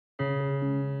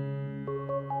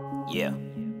Yeah.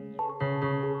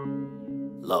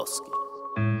 Lowski.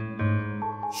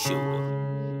 Shootah.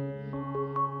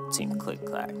 Team Click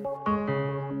Clack.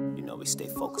 You know we stay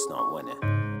focused on winning.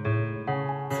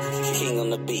 King on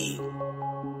the beat.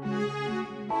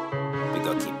 We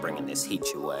gonna keep bringing this heat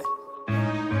your way.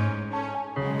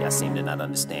 Y'all seem to not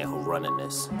understand who running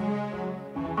this.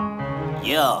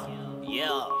 Yeah.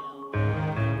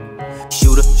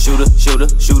 Shootah, shootah, shootah,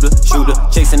 shootah,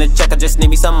 shootah. Chasing the check, I just need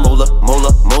me some moolah.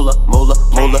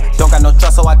 Don't got no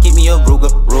trust, so I keep me a Ruger.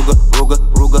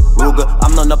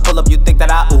 I'm known to pull up, you think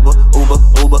that I Uber.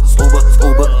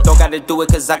 Don't gotta do it,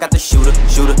 cause I got the shooter.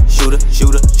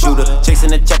 Chasing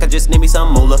the check, I just need me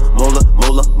some moolah.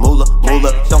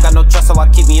 Don't got no trust, so I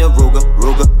keep me a Ruger.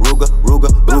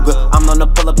 I'm known to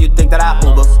pull up, you think that I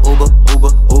Uber.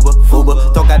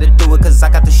 Don't gotta do it, cause I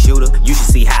got the shooter. You should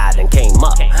see how I done came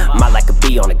up. My life could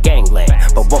be on a gangland,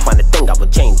 but won't find a thing I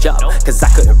would change up, cause I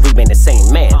couldn't remain the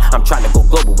same man. I'm trying to go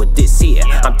global with this here.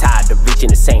 I'm tired of reaching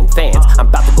the same fans. I'm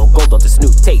about to go gold on this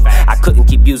new tape. I couldn't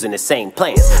keep using the same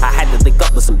plans. I had to link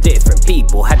up with some different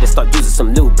people. Had to start using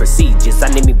some new procedures. I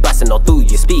need me blasting all through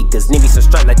your speakers. Need me some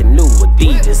straight like the new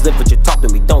Adidas. Live what you're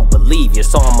talking, we don't believe you.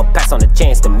 So I'ma pass on a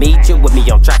chance to meet you. With me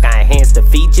on track, I enhance the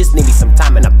features. Need me some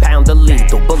time and a pound of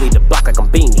lethal. Bully the block like I'm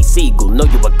Beanie Siegel. Know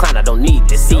you a clown, I don't need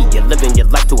to see you. Living your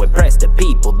life to impress the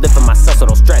people. Live for myself, so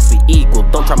don't stress, we equal.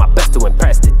 Don't try my best to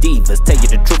impress the divas. Tell you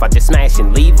the truth, I just smash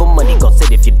and leave them. Money gon'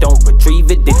 sit if you don't retrieve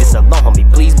it. Did this alone, homie,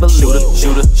 please believe it.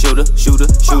 Shooter.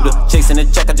 Chasing the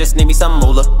check, I just need me some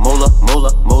moolah.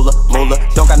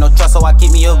 Don't got no trust, so I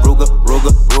keep me a Ruger.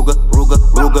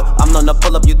 I'm known to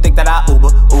pull up, you think that I Uber.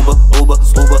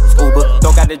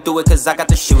 Don't gotta do it, cause I got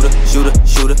the shooter.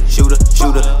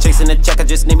 Chasing the check, I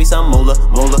just need me some moolah.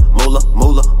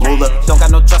 Don't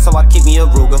got no trust, so I keep me a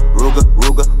Ruger.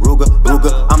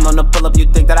 I'm known to pull up, you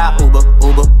think that I Uber.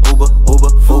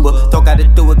 Don't gotta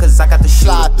do it, cause I got the shooter.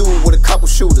 Slide through with a couple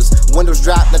shooters. Windows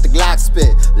drop, let the Glock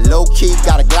spit. Low key,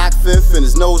 got a Glock 5th, and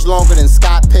his nose longer than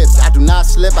Scott Pips. I do not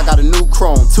slip, I got a new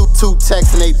chrome. Two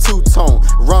text and a two-tone.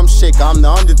 Rum shaker, I'm the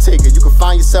Undertaker. You can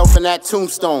find yourself in that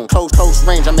tombstone. Close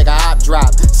range, I make a hop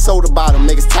drop. Soda bottle,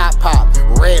 make his top pop.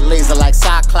 Red laser like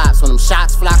Cyclops. When them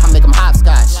shots flock, I make them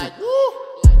hopscotch.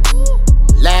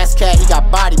 Last cat, he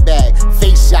got body bag.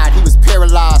 Face shot, he was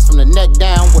paralyzed from the neck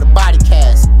down with a body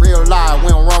cast. Real live, we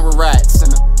don't run with rats.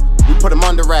 We put him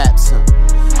under wraps.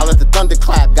 I let the thunder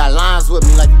clap, got lines with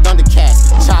me like the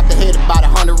Thundercats. Chop the head about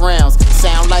 100 rounds.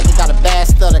 Sound like it got a bad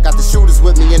stutter. Got the shooters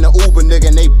with me in the Uber, nigga,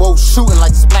 and they both shooting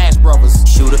like the Splash Brothers.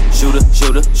 Shooter.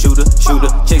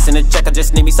 Chasing the check, I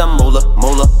just need me some moolah.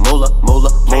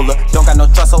 Don't got no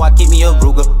trust, so I keep me a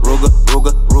Ruger.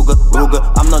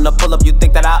 I'm known to pull up, you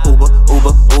think that I Uber.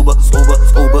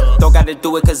 Don't gotta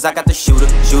do it, cause I got the shooter.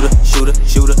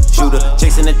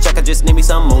 Chasing the check, I just need me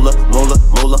some moolah.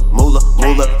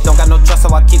 Don't got no trust,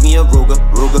 so I keep me a Ruger.